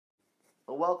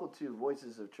Well, welcome to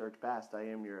Voices of Church Past. I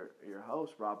am your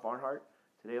host, Rob Barnhart.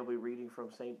 Today I'll be reading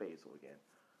from St. Basil again.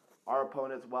 Our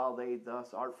opponents, while they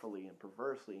thus artfully and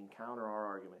perversely encounter our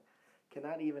argument,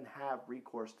 cannot even have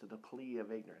recourse to the plea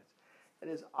of ignorance. It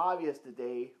is obvious that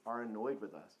they are annoyed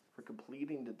with us for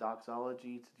completing the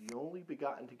doxology to the only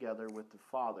begotten together with the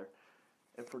Father,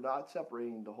 and for not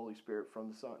separating the Holy Spirit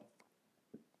from the Son.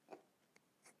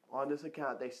 On this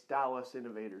account, they style us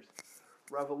innovators,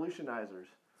 revolutionizers,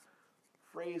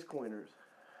 phrase coiners,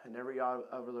 and every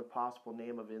other possible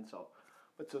name of insult.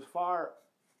 But so far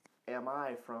am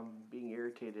I from being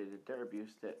irritated at their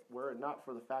abuse, that were it not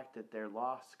for the fact that their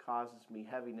loss causes me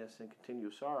heaviness and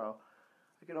continual sorrow,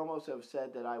 I could almost have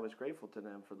said that I was grateful to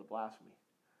them for the blasphemy.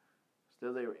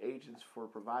 Still they were agents for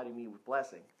providing me with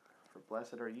blessing. For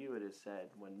blessed are you, it is said,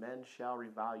 when men shall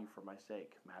revile you for my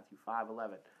sake. Matthew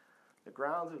 5:11. The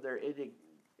grounds of their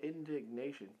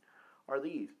indignation are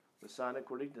these. The Son,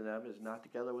 according to them, is not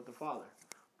together with the Father,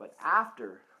 but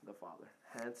after the Father.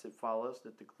 Hence it follows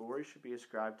that the glory should be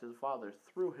ascribed to the Father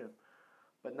through him,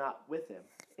 but not with him,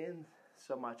 in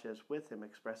so much as with him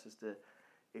expresses the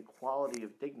equality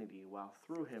of dignity, while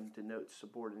through him denotes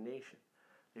subordination.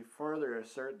 They further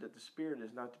assert that the Spirit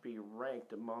is not to be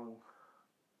ranked among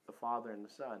the Father and the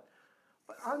Son,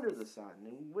 but under the Son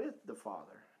and with the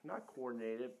Father, not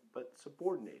coordinated, but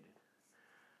subordinated,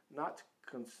 not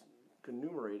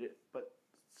conumerated, but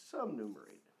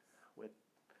subnumerated. With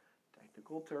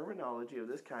technical terminology of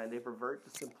this kind, they pervert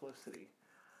the simplicity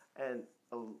and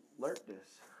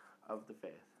alertness of the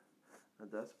faith, and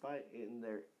thus by in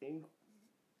their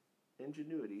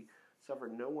ingenuity suffer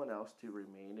no one else to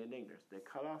remain in ignorance. They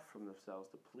cut off from themselves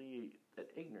the plea that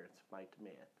ignorance might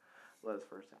demand. Let us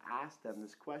first ask them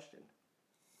this question.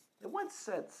 In what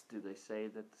sense do they say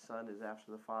that the Son is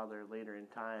after the Father later in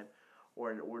time,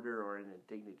 or in order, or in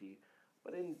dignity?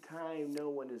 But in time no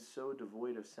one is so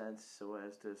devoid of sense so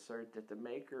as to assert that the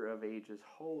Maker of ages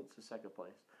holds the second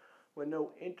place, when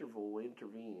no interval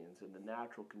intervenes in the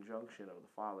natural conjunction of the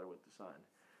Father with the Son.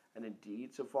 And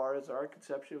indeed, so far as our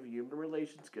conception of human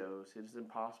relations goes, it is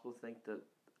impossible to think that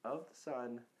of the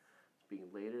Son as being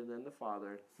later than the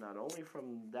Father, not only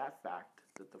from that fact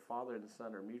that the Father and the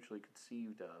Son are mutually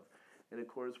conceived of in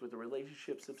accordance with the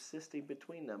relationship subsisting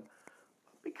between them,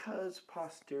 because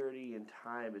posterity in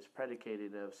time is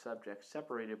predicated of subjects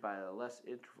separated by a less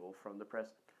interval from the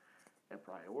present, and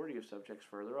priority of subjects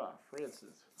further off. For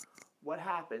instance, what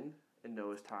happened in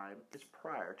Noah's time is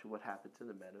prior to what happened to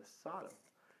the men of Sodom,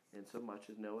 insomuch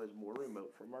as Noah is more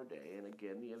remote from our day, and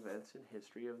again the events in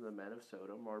history of the men of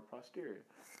Sodom are posterior,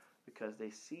 because they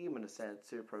seem in a sense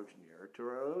to approach nearer to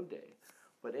our own day.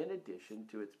 But in addition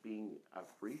to its being a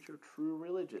breach of true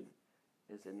religion,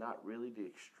 is it not really the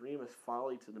extremest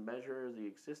folly to the measure of the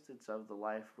existence of the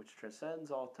life which transcends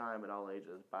all time and all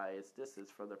ages by its distance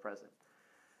from the present?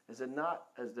 Is it not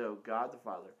as though God the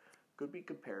Father could be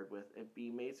compared with and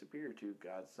be made superior to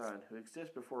God the Son, who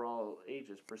exists before all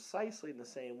ages, precisely in the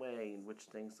same way in which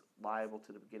things liable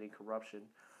to the beginning corruption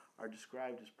are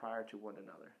described as prior to one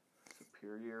another?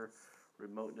 Superior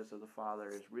remoteness of the Father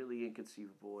is really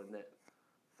inconceivable, in that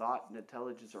thought and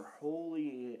intelligence are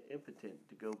wholly impotent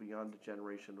to go beyond the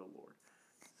generation of the Lord.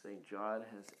 St. John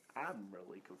has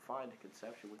admirably confined the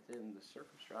conception within the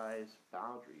circumscribed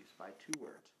boundaries by two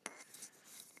words.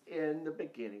 In the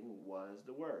beginning was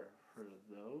the Word. For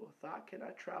though thought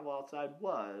cannot travel outside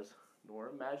was, nor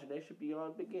imagination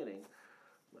beyond beginning,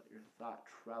 let your thought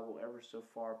travel ever so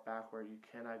far backward, you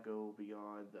cannot go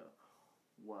beyond the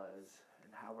was.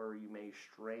 And however you may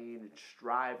strain and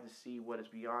strive to see what is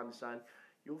beyond the sun,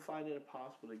 you will find it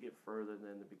impossible to get further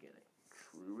than the beginning.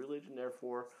 True religion,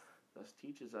 therefore, thus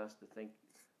teaches us to think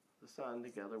the Son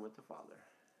together with the Father.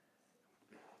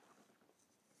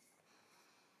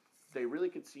 They really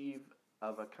conceive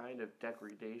of a kind of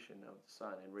degradation of the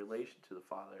Son in relation to the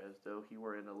Father, as though he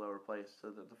were in a lower place,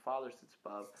 so that the Father sits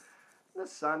above, and the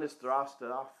Son is thrust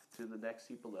off to the next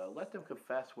seat below. Let them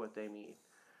confess what they mean.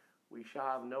 We shall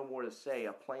have no more to say.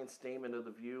 A plain statement of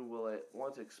the view will at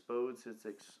once expose its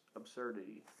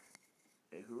absurdity.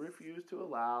 They who refuse to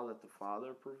allow that the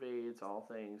Father pervades all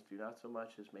things do not so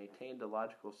much as maintain the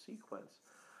logical sequence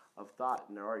of thought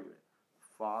in their argument.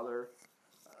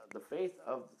 The faith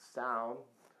of sound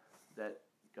that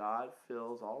God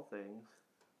fills all things,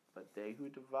 but they who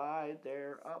divide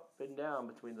their up and down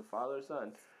between the Father and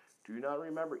Son do not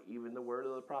remember even the word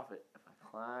of the prophet. If I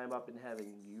climb up in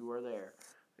heaven, you are there.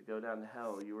 If I go down to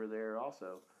hell, you are there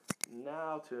also.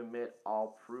 Now to admit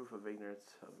all proof of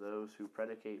ignorance of those who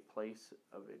predicate place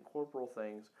of incorporeal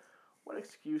things, what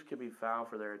excuse can be found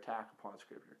for their attack upon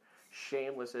Scripture?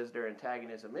 Shameless as their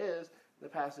antagonism is, The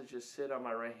passage is sit on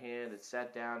my right hand and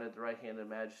sat down at the right hand of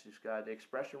the majesty of God. The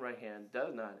expression right hand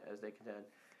does not, as they contend,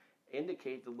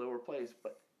 indicate the lower place,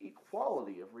 but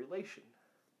equality of relation.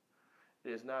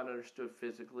 It is not understood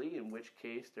physically, in which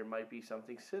case there might be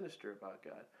something sinister about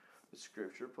God. The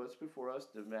Scripture puts before us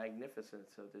the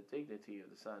magnificence of the dignity of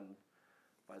the Son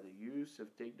by the use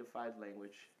of dignified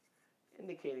language,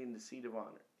 indicating the seat of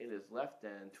honor. It is left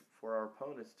then for our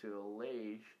opponents to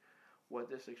allege what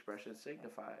this expression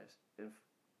signifies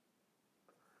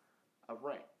of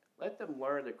rank. Let them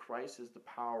learn that Christ is the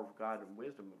power of God and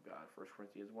wisdom of God, 1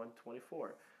 Corinthians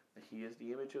 1:24, that he is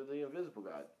the image of the invisible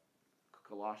God,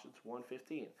 Colossians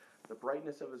 1:15, the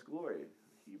brightness of his glory,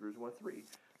 Hebrews 1:3,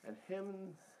 and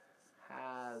him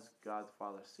has God the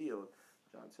Father sealed,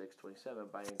 John 6:27,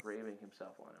 by engraving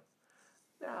himself on him.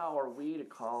 Now are we to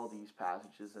call these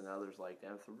passages and others like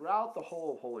them throughout the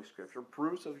whole of Holy Scripture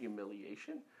proofs of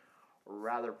humiliation, or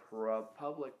rather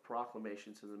public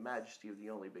proclamations of the majesty of the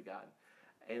only begotten,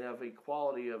 and of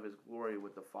equality of his glory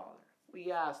with the Father?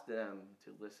 We ask them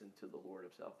to listen to the Lord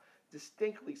himself,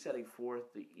 distinctly setting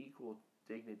forth the equal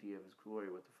dignity of his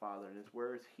glory with the Father in his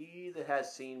words, he that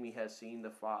has seen me has seen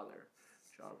the Father,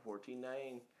 John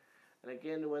 14:9. And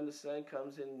again, when the Son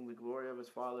comes in the glory of his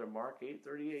Father, Mark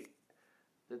 8:38,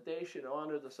 that they should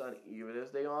honor the Son even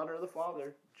as they honor the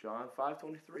Father, John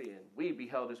 5:23, and we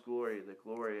beheld his glory, the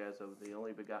glory as of the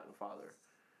only begotten Father,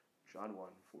 John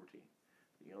 1:14.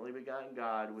 The only begotten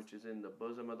God, which is in the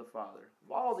bosom of the Father.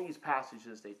 Of all these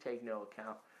passages, they take no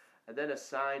account, and then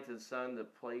assign to the Son the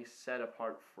place set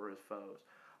apart for his foes.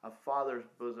 A father's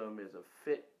bosom is a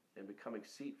fit and becoming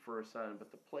seat for a son,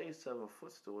 but the place of a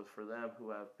footstool is for them who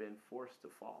have been forced to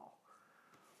fall.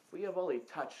 We have only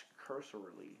touched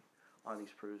cursorily on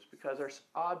these proofs because our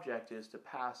object is to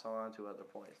pass on to other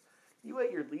points. You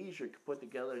at your leisure can put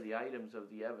together the items of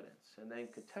the evidence and then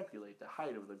contemplate the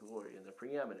height of the glory and the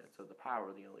preeminence of the power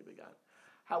of the only begotten.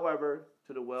 However,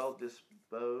 to the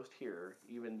well-disposed hearer,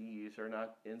 even these are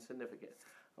not insignificant,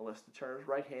 unless the terms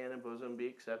right hand and bosom be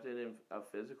accepted in a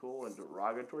physical and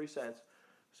derogatory sense,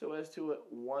 so as to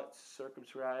at once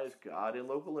circumscribe God in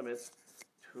local limits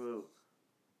to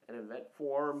an event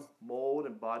form, mold,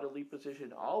 and bodily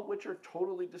position, all which are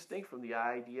totally distinct from the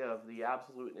idea of the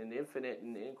absolute and infinite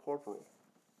and incorporeal.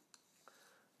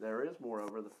 There is,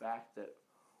 moreover, the fact that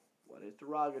what is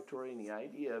derogatory in the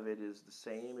idea of it is the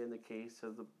same in the case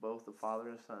of both the Father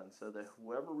and the Son, so that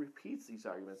whoever repeats these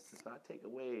arguments does not take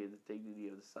away the dignity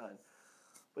of the Son,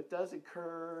 but does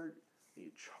incur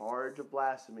the charge of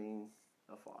blaspheming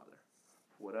the Father.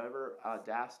 For whatever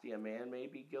audacity a man may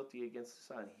be guilty against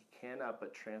the Son, he cannot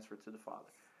but transfer to the Father.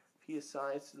 If he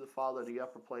assigns to the Father the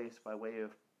upper place by way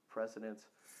of precedence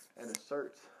and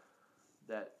asserts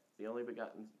that the only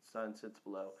begotten Son sits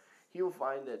below, he will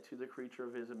find that to the creature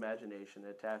of his imagination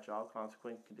attach all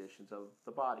consequent conditions of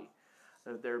the body.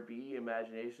 And if there be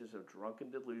imaginations of drunken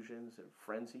delusions and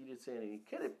frenzied insanity,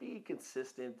 can it be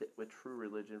consistent with true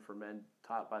religion for men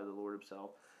taught by the Lord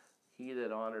himself? He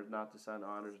that honors not the Son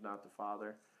honors not the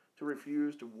Father. To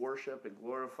refuse to worship and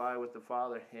glorify with the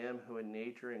Father him who in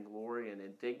nature and glory and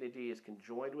in dignity is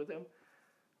conjoined with him?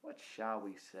 What shall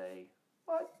we say?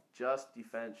 What just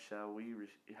defense shall we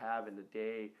have in the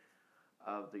day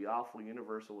of the awful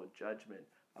universal judgment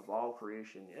of all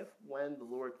creation, if when the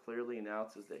Lord clearly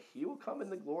announces that he will come in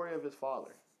the glory of his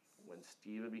Father? When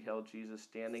Stephen beheld Jesus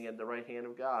standing at the right hand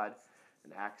of God,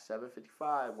 in Acts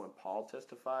 7:55, when Paul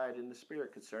testified in the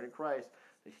Spirit concerning Christ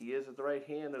that he is at the right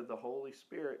hand of the Holy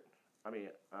Spirit,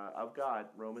 of God,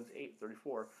 Romans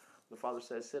 8:34, the Father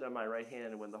says, sit on my right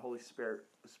hand, and when the Holy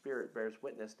Spirit bears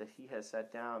witness that he has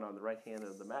sat down on the right hand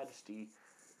of the majesty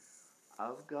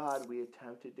of God, we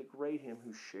attempt to degrade him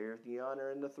who shares the honor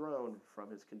and the throne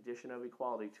from his condition of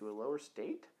equality to a lower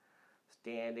state.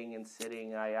 Standing and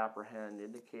sitting, I apprehend,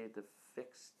 indicate the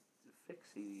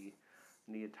fixity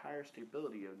and the entire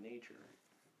stability of nature.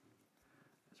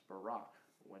 As Baruch,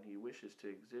 when he wishes to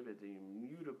exhibit the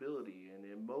immutability and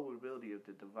immovability of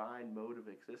the divine mode of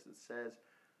existence, says,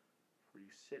 for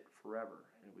you sit forever,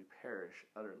 and we perish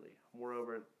utterly.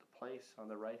 Moreover, the place on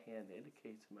the right hand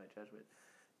indicates, in my judgment,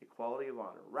 equality of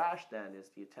honor. Rash, then, is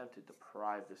the attempt to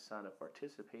deprive the Son of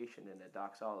participation in a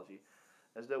doxology,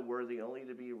 as though worthy only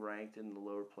to be ranked in the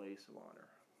lower place of honor.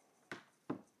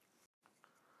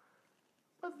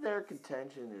 But their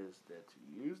contention is that to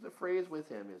use the phrase with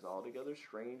him is altogether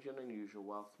strange and unusual,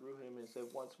 while through him is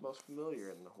at once most familiar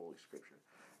in the Holy Scripture,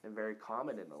 and very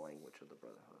common in the language of the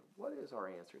brotherhood. What is our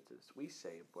answer to this? We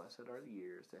say, blessed are the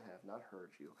ears that have not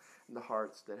heard you, and the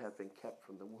hearts that have been kept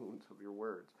from the wounds of your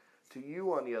words, To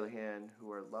you, on the other hand,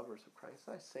 who are lovers of Christ,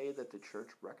 I say that the church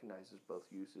recognizes both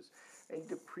uses and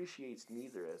depreciates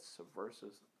neither as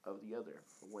subversive of the other.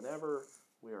 For whenever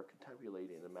we are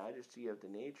contemplating the majesty of the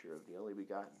nature of the only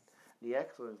begotten, the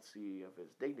excellency of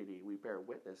his dignity, we bear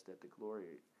witness that the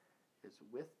glory is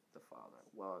with the Father.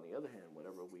 While on the other hand,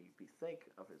 whenever we bethink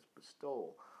of his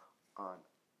bestowal on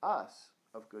us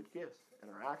of good gifts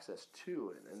and our access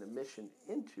to and admission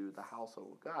into the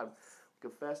household of God, we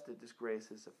confess that this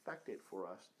grace is effected for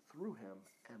us through him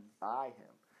and by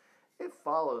him. It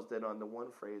follows that on the one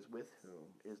phrase, with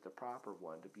whom, is the proper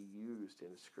one to be used in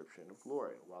the description of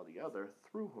glory, while the other,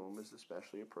 through whom, is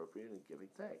especially appropriate in giving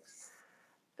thanks.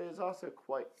 It is also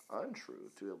quite untrue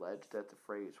to allege that the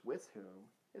phrase with whom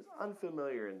is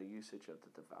unfamiliar in the usage of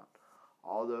the devout.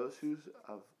 All those whose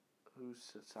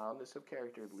soundness of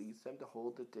character leads them to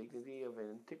hold the dignity of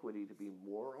antiquity to be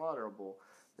more honorable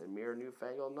than mere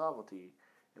newfangled novelty,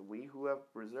 and we who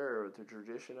have preserved the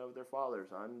tradition of their fathers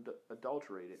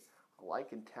unadulterated, alike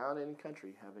in town and in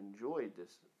country, have enjoyed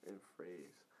this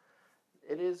phrase.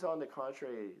 It is, on the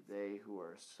contrary, they who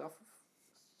are suffered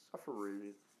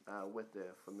with the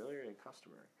familiar and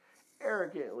customary,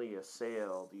 arrogantly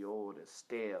assail the old as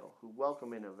stale, who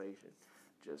welcome innovation,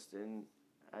 just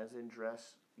as in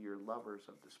dress your lovers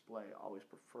of display always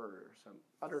prefer some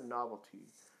utter novelty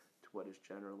to what is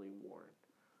generally worn.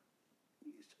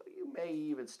 So you may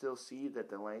even still see that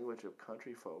the language of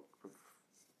country folk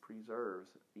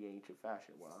preserves the ancient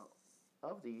fashion, while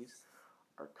of these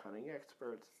are cunning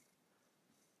experts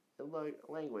in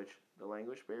language. The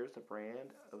language bears the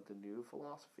brand of the new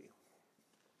philosophy.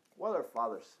 What our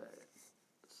fathers said,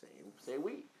 the same say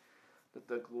we, that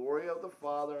the glory of the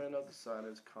Father and of the Son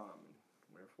is common.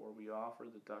 Wherefore we offer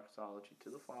the doxology to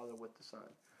the Father with the Son.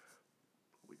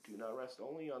 We do not rest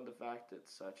only on the fact that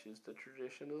such is the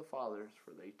tradition of the fathers,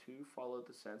 for they too followed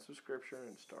the sense of Scripture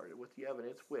and started with the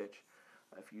evidence which,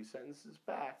 a few sentences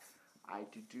back, I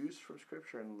deduced from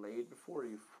Scripture and laid before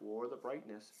you, for the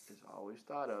brightness is always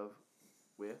thought of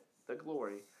with the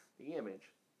glory, the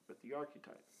image with the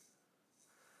archetype,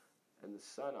 and the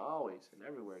Son always and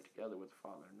everywhere together with the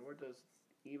Father, nor does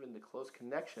even the close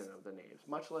connection of the names,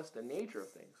 much less the nature of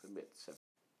things, admit separation.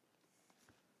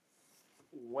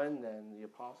 When then the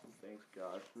apostle thanks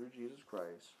God through Jesus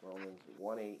Christ, Romans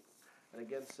 1:8, and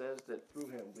again says that through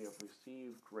him we have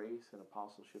received grace and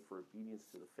apostleship for obedience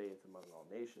to the faith among all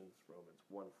nations, Romans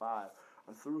 1:5,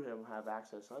 and through him have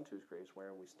access unto his grace,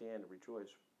 wherein we stand and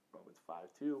rejoice, Romans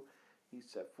 5:2, he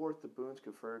set forth the boons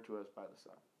conferred to us by the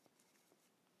Son.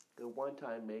 The one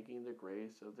time making the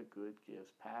grace of the good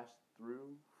gifts passed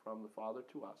through from the Father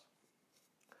to us,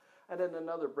 and then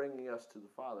another bringing us to the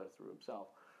Father through himself,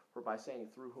 for by saying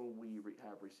through whom we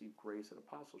have received grace and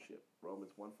apostleship,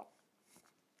 Romans 1:5.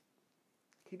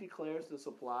 He declares the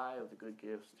supply of the good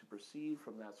gifts to proceed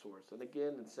from that source, and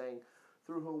again in saying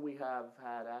through whom we have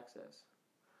had access,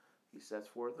 he sets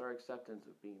forth our acceptance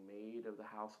of being made of the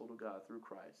household of God through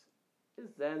Christ.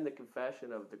 Is then the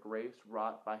confession of the grace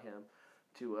wrought by him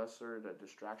to assert a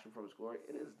distraction from his glory?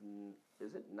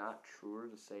 Is it not truer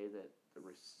to say that the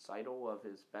recital of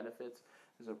his benefits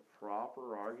is a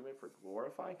proper argument for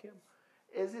glorifying him?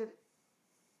 It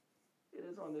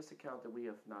is on this account that we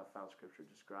have not found Scripture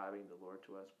describing the Lord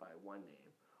to us by one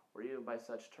name, or even by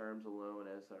such terms alone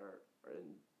as are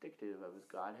indicative of his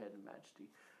Godhead and majesty.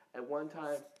 At one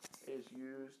time, it is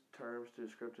used terms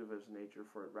descriptive of his nature,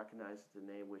 for it recognizes the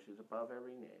name which is above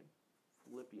every name.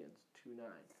 Philippians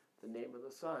 2:9. The name of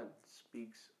the Son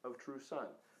speaks of true Son,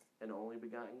 and only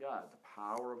begotten God, the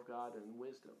power of God and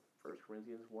wisdom, 1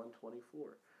 Corinthians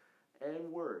 1:24.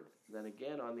 And Word, then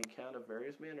again on the account of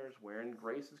various manners wherein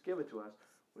grace is given to us,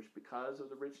 which because of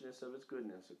the richness of his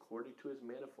goodness, according to his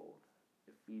manifold,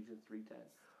 Ephesians 3:10.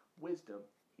 Wisdom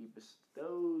he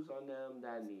bestows on them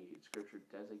that need. Scripture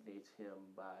designates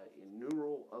him by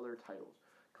innumerable other titles,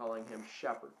 calling him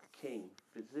shepherd, king,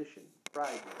 physician,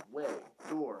 bridegroom, way,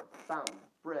 door, fountain,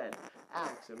 bread,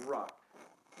 axe, and rock.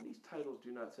 And these titles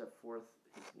do not set forth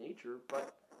his nature,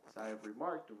 but, as I have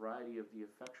remarked, the variety of the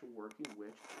effectual working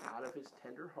which, out of his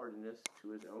tender heartedness to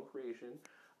his own creation,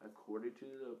 according to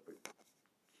the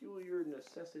peculiar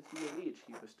necessity of each,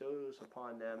 he bestows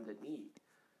upon them that need,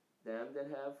 them that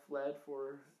have fled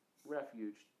for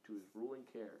refuge to his ruling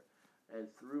care, and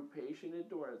through patient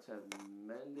endurance have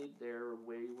mended their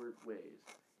wayward ways.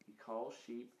 He calls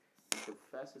sheep, and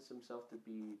confesses himself to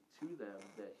be to them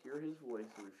that hear his voice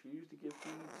and refuse to give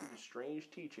heed to the strange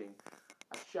teaching,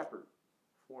 a shepherd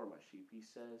for my sheep. He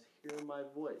says, hear my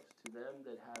voice, to them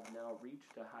that have now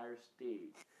reached a higher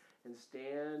stage, and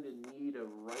stand in need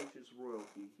of righteous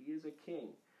royalty. He is a king,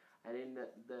 and in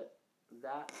that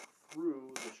that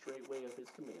through the straight way of his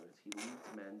commandments he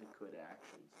leads men to good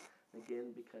actions.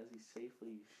 Again, because he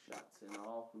safely shuts in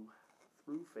all who,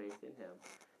 through faith in him,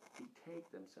 he take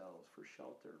themselves for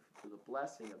shelter to the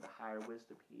blessing of the higher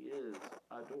wisdom he is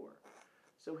a door.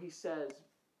 So he says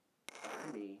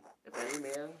by me, if any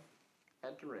man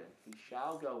enter in, he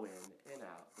shall go in and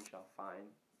out, and shall find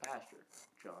pasture.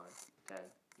 John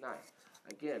 10:9.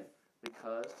 Again,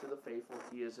 because to the faithful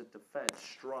he is a defense,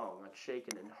 strong,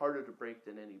 unshaken, and harder to break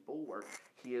than any bulwark,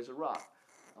 he is a rock.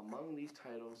 Among these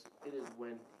titles, it is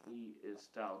when he is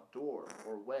styled door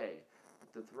or way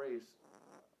that the phrase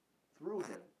through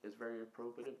him is very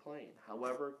appropriate and plain.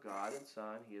 However, God and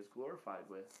Son he is glorified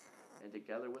with, and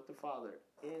together with the Father,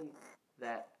 in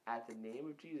that at the name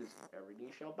of Jesus every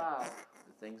knee shall bow,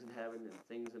 the things in heaven and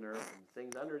things in earth and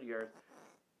things under the earth,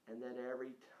 and that every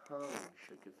tongue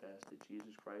should confess that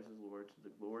Jesus Christ is Lord, to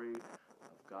the glory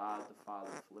of God the Father.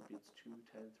 Philippians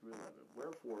 2:10-11.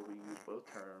 Wherefore we use both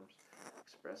terms,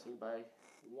 expressing by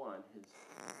one his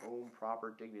own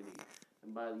proper dignity,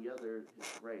 and by the other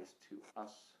his grace to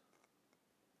us.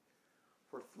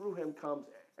 For through him comes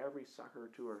every succor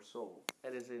to our soul,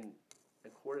 and is in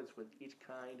accordance with each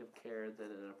kind of care that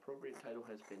an appropriate title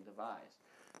has been devised.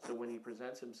 So when he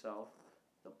presents himself,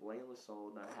 the blameless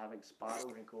soul, not having spot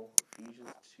or wrinkle, Ephesians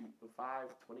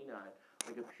 5:29,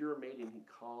 like a pure maiden he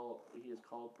is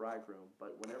called bridegroom,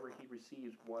 but whenever he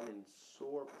receives one in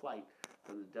sore plight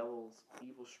from the devil's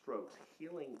evil strokes,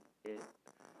 healing it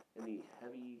in the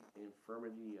heavy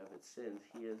infirmity of its sins,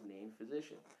 he is named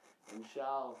physician. And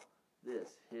shall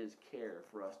this his care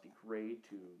for us degrade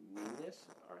to meanness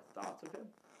our thoughts of him?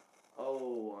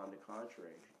 Oh, on the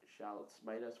contrary, shall it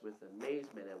smite us with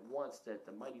amazement at once that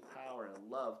the mighty power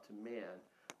and love to man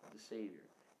of the Savior,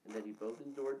 and that he both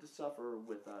endured to suffer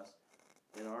with us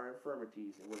in our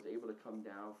infirmities, and was able to come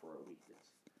down for our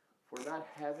weakness. For not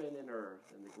heaven and earth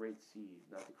and the great seas,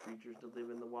 not the creatures that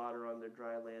live in the water on the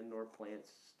dry land, nor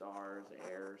plants, stars,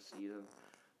 air, seasons,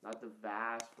 not the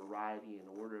vast variety and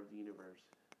order of the universe,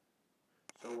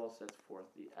 so well sets forth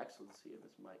the excellency of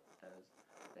his might, as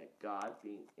that God,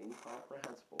 being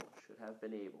incomprehensible, should have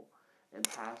been able, and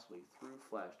passively through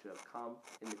flesh, to have come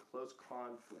into close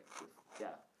conflict with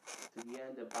death, to the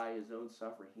end that by his own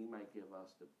suffering he might give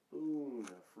us the boon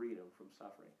of freedom from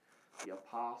suffering. The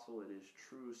apostle, it is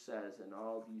true, says, in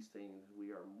all these things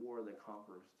we are more than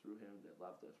conquerors through him that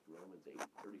loved us. Romans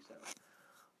 8:37.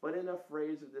 But in a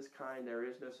phrase of this kind, there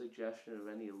is no suggestion of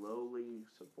any lowly,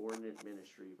 subordinate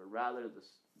ministry, but rather of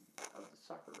the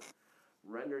succor,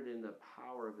 rendered in the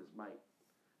power of his might.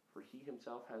 For he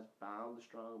himself has bound the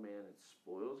strong man and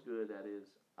spoils good, that is,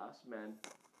 us men,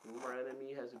 whom our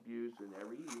enemy has abused in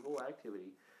every evil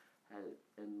activity,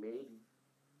 and made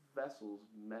vessels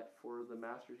met for the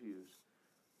master's use.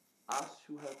 Us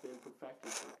who have been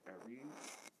perfected for every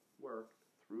work,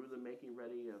 through the making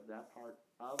ready of that part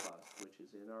of us which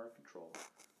is in our control.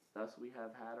 Thus we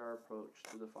have had our approach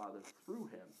to the Father through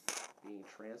him, being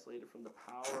translated from the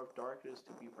power of darkness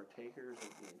to be partakers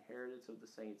of the inheritance of the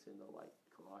saints in the light.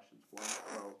 Colossians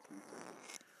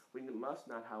 1:12-13. We must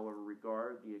not, however,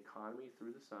 regard the economy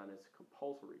through the Son as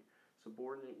compulsory,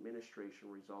 subordinate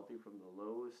ministration resulting from the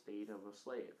low estate of a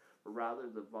slave, but rather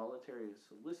the voluntary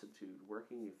solicitude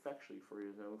working effectually for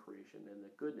his own creation in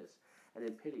the goodness and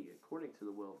in pity according to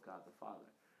the will of God the Father.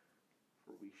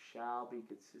 For we shall be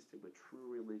consistent with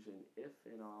true religion if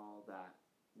in all that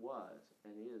was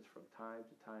and is from time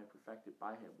to time perfected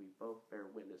by him we both bear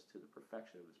witness to the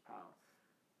perfection of his power,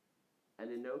 and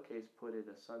in no case put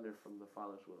it asunder from the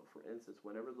Father's will. For instance,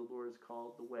 whenever the Lord is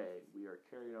called the way, we are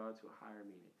carried on to a higher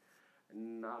meaning,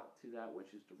 and not to that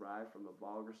which is derived from a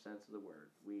vulgar sense of the word.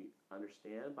 We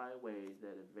understand by way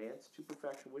that advance to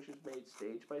perfection which is made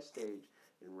stage by stage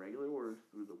in regular order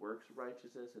through the works of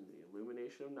righteousness and the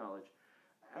illumination of knowledge,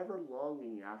 ever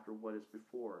longing after what is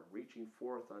before, reaching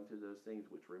forth unto those things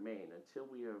which remain, until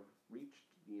we have reached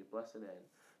the blessed end,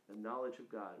 the knowledge of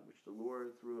God, which the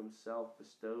Lord through himself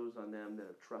bestows on them that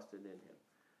have trusted in him.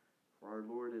 For our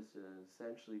Lord is an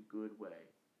essentially good way,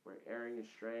 where erring and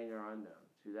straying are unknown,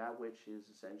 to that which is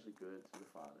essentially good to the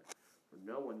Father. For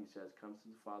no one, he says, comes to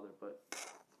the Father but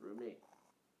through me.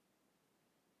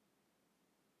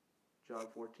 John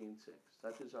 14:6.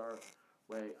 Such is our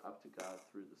way up to God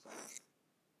through the Son.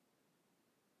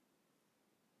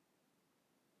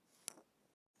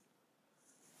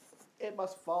 It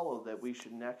must follow that we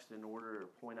should next, in order to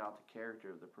point out the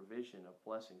character of the provision of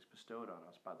blessings bestowed on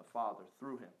us by the Father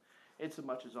through him,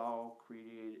 insomuch as all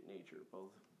created nature,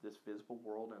 both this visible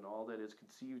world and all that is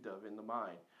conceived of in the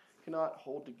mind, cannot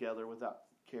hold together without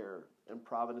care and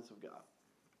providence of God.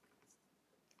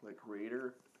 The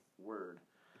Creator Word,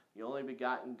 the only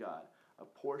begotten God,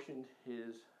 apportioned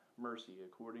his mercy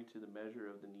according to the measure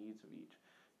of the needs of each,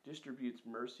 distributes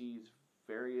mercies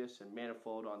various and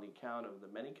manifold on the account of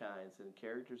the many kinds and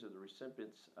characters of the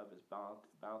recipients of his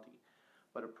bounty,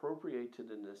 but appropriate to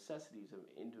the necessities of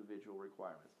individual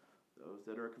requirements. Those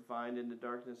that are confined in the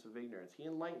darkness of ignorance, he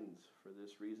enlightens. For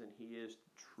this reason, he is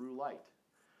true light.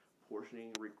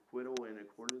 Portioning requital in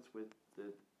accordance with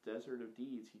the desert of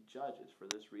deeds, he judges. For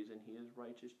this reason, he is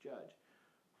righteous judge.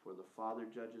 For the Father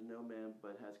judges no man,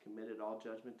 but has committed all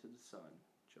judgment to the Son.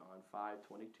 John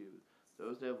 5:22.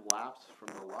 Those that have lapsed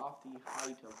from the lofty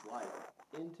height of life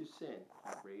into sin,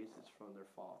 he raises from their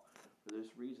fall. For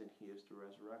this reason, he is the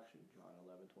resurrection. John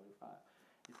 11:25.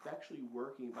 Effectually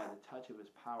working by the touch of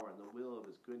his power and the will of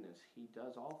his goodness, he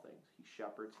does all things. He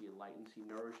shepherds, he enlightens, he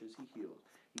nourishes, he heals.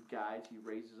 He guides, he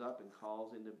raises up, and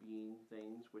calls into being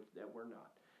things that were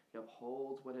not. He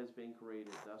upholds what has been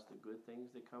created. Thus the good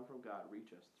things that come from God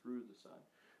reach us through the Son,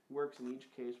 who works in each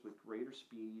case with greater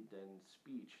speed than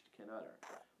speech can utter.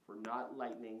 For not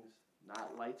lightnings,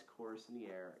 not light's course in the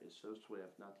air is so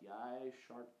swift, not the eye's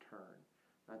sharp turn,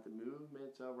 not the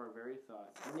movements of our very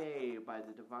thought. Nay, by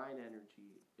the divine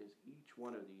energy is each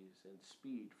one of these in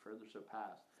speed further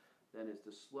surpassed than is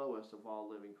the slowest of all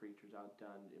living creatures,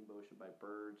 outdone in motion by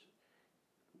birds,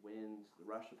 winds, the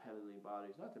rush of heavenly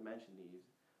bodies, not to mention these,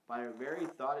 by our very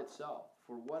thought itself.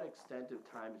 For what extent of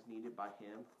time is needed by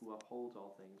him who upholds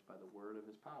all things by the word of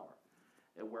his power?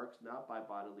 It works not by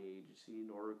bodily agency,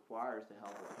 nor requires the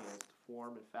help of hands to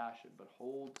form and fashion, but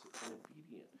holds in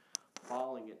obedient,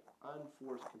 following in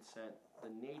unforced consent the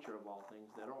nature of all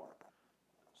things that are.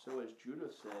 So as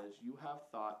Judah says, you have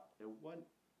thought, and what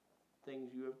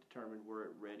things you have determined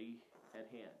were ready at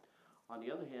hand. On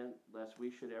the other hand, lest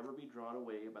we should ever be drawn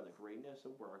away by the greatness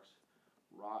of works,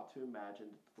 wrought to imagine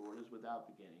that the Lord is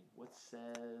without beginning. What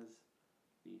says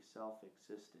the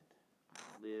self-existent?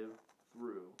 Live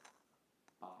through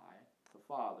by the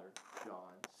Father,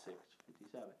 John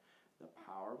 6:57. The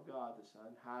power of God, the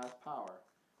Son, has power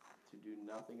to do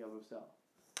nothing of himself.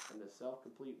 In the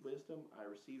self-complete wisdom, I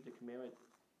received a commandment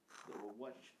that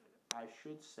what I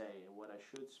should say and what I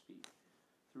should speak.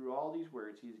 Through all these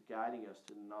words, he is guiding us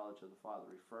to the knowledge of the Father,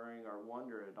 referring our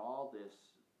wonder at all this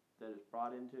that is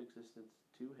brought into existence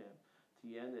to him, to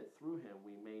the end that through him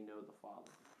we may know the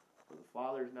Father. For the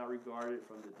Father is not regarded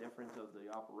from the difference of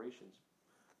the operations,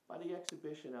 by the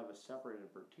exhibition of a separate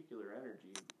and particular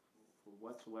energy for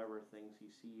whatsoever things he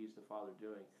sees the Father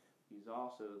doing. These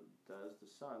also does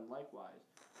the Son likewise.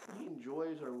 He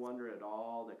enjoys our wonder at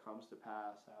all that comes to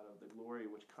pass out of the glory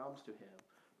which comes to him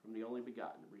from the only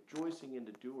begotten, rejoicing in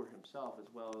the doer himself as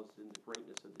well as in the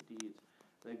greatness of the deeds,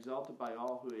 and exalted by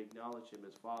all who acknowledge him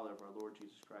as Father of our Lord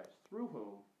Jesus Christ, through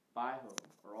whom, by whom,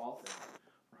 are all things,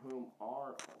 for whom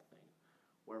are all things.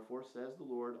 Wherefore says the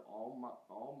Lord,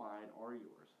 all mine are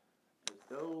yours. As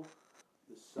though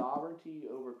the sovereignty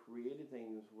over created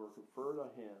things were conferred on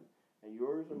him, and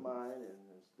yours and mine, and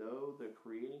as though the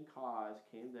creating cause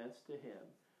came thence to him,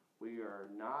 we are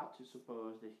not to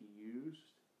suppose that he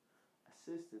used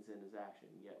assistance in his action,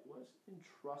 yet was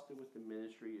entrusted with the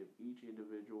ministry of each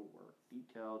individual work,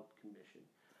 detailed commission,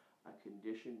 a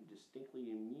condition distinctly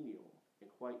menial and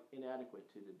quite inadequate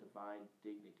to the divine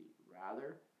dignity.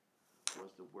 Rather,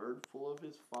 was the word full of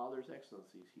his Father's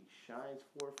excellencies. He shines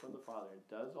forth from the Father and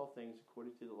does all things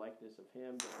according to the likeness of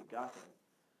him that begot him.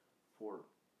 For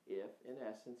if, in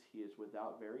essence, he is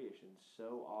without variation,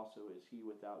 so also is he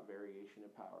without variation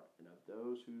in power. And of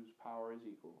those whose power is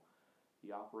equal,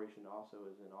 the operation also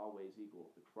is in all ways equal.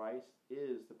 Christ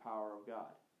is the power of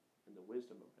God and the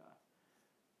wisdom of God.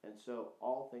 And so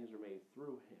all things are made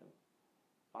through him,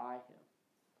 by him.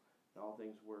 And all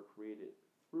things were created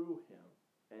through him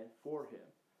and for him,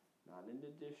 not in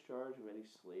the discharge of any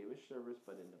slavish service,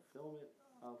 but in the fulfillment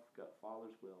of God's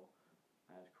Father's will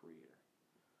as creator.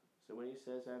 So when he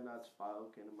says, I have not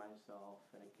spoken of myself,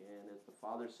 and again, as the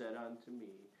Father said unto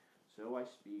me, so I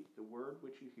speak. The word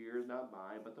which you hear is not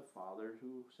mine, but the Father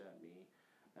who sent me.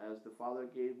 As the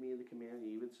Father gave me the command,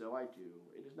 even so I do.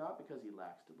 It is not because he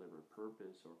lacks deliberate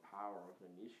purpose or power of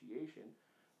initiation,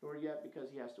 nor yet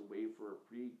because he has to wait for a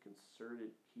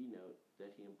preconcerted keynote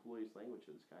that he employs language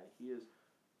of this kind. His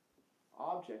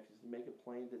object is to make it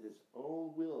plain that his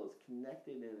own will is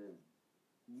connected in a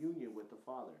union with the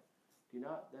Father. Do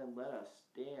not then let us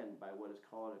stand by what is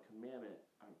called a commandment,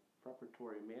 a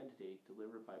preparatory mandate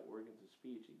delivered by organs of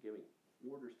speech and giving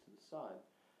orders to the Son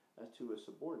as to a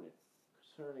subordinate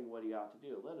concerning what he ought to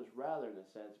do. Let us rather, in a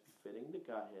sense befitting the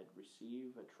Godhead,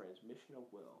 receive a transmission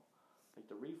of will, like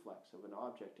the reflex of an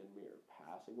object in a mirror,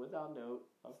 passing without note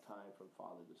of time from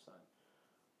Father to Son.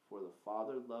 For the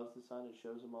Father loves the Son and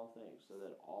shows him all things, so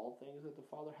that all things that the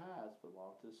Father has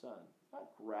belong to the Son,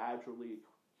 not gradually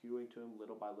accruing to him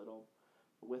little by little,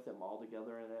 but with him all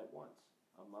together and at once.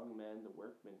 Among men, the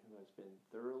workman who has been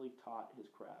thoroughly taught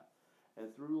his craft, and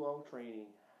through long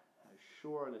training has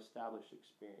sure and established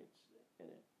experience in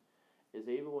it,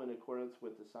 is able, in accordance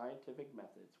with the scientific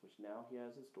methods which now he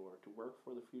has in store, to work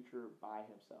for the future by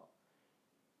himself.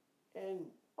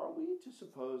 And are we to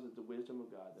suppose that the wisdom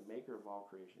of God, the maker of all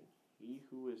creation, he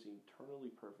who is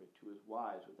eternally perfect, who is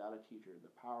wise without a teacher,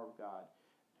 the power of God,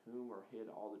 in whom are hid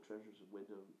all the treasures of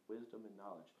wisdom and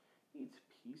knowledge, needs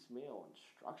piecemeal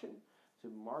instruction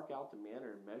to mark out the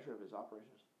manner and measure of his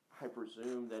operations? I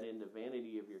presume that in the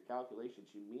vanity of your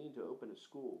calculations you mean to open a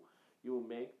school. You will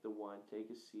make the one take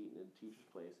his seat in the teacher's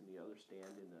place and the other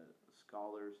stand in the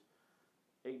scholar's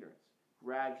ignorance,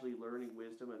 gradually learning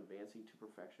wisdom and advancing to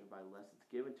perfection by lessons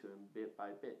given to him bit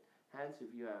by bit. Hence, if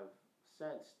you have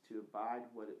sense to abide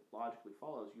what it logically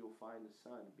follows, you will find the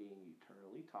Son being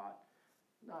eternally taught,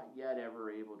 not yet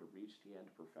ever able to reach the end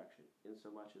of perfection,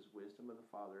 insomuch as wisdom of the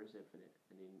Father is infinite,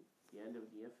 and in the end of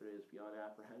the infinite is beyond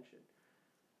apprehension.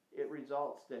 It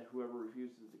results that whoever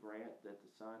refuses to grant that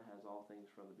the Son has all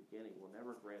things from the beginning will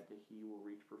never grant that he will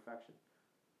reach perfection.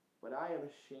 But I am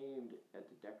ashamed at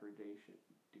the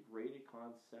degraded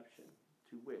conception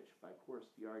to which, by course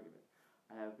of the argument,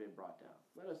 I have been brought down.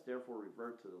 Let us therefore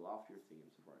revert to the loftier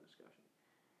themes of our discussion.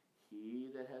 He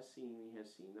that has seen me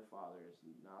has seen the Father, is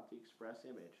not the express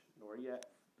image, nor yet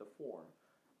the form,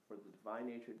 for the divine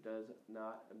nature does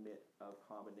not admit of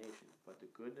combination, but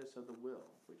the goodness of the will,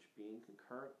 which being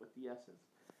concurrent with the essence,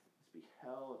 is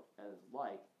beheld as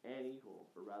like and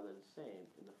equal, or rather the same,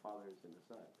 in the Father as in the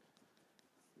Son.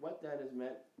 What then is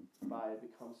meant by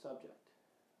become subject?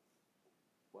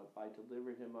 What by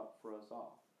delivered him up for us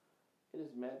all? It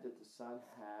is meant that the Son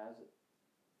has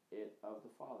it of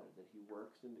the Father, that he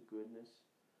works in the goodness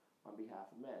on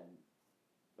behalf of men.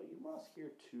 But you must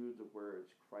hear too the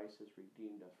words, Christ has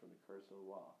redeemed us from the curse of the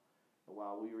law. And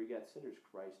while we were yet sinners,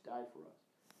 Christ died for us.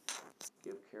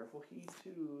 Give careful heed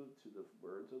too to the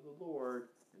words of the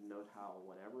Lord, and note how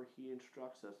whenever he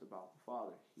instructs us about the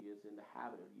Father, he is in the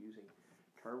habit of using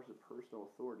terms of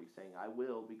personal authority, saying, I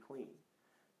will be clean.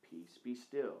 Peace, be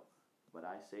still. But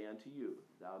I say unto you,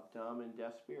 thou dumb and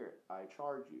deaf spirit, I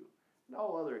charge you. And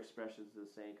all other expressions of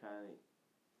the same kind,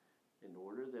 in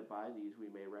order that by these we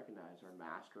may recognize our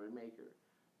Master and Maker,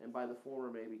 and by the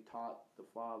former may be taught the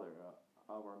Father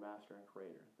of our Master and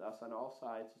Creator. Thus on all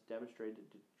sides is demonstrated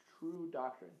the true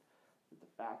doctrine that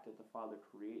the fact that the Father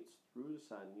creates through the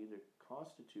Son neither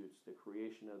constitutes the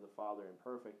creation of the Father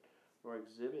imperfect, nor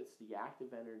exhibits the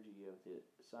active energy of the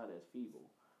Son as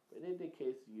feeble, but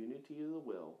indicates the unity of the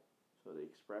will, so the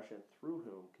expression through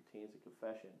whom contains a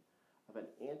confession of an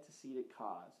antecedent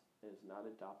cause, and is not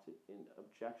adopted in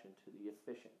objection to the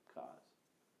efficient cause.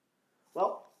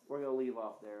 Well, we're going to leave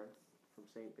off there from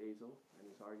St. Basil and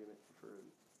his argument for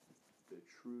the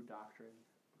true doctrine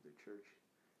of the Church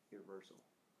Universal.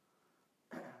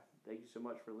 Thank you so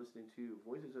much for listening to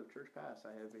Voices of Church Past.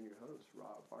 I have been your host,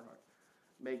 Rob Barnhart.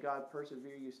 May God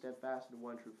persevere you steadfast in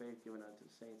one true faith given unto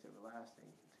the saints everlasting,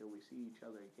 until we see each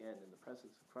other again in the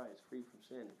presence of Christ, free from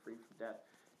sin and free from death,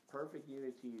 perfect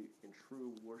unity and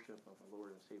true worship of our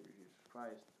Lord and Savior Jesus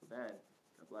Christ. Till then,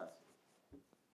 God bless.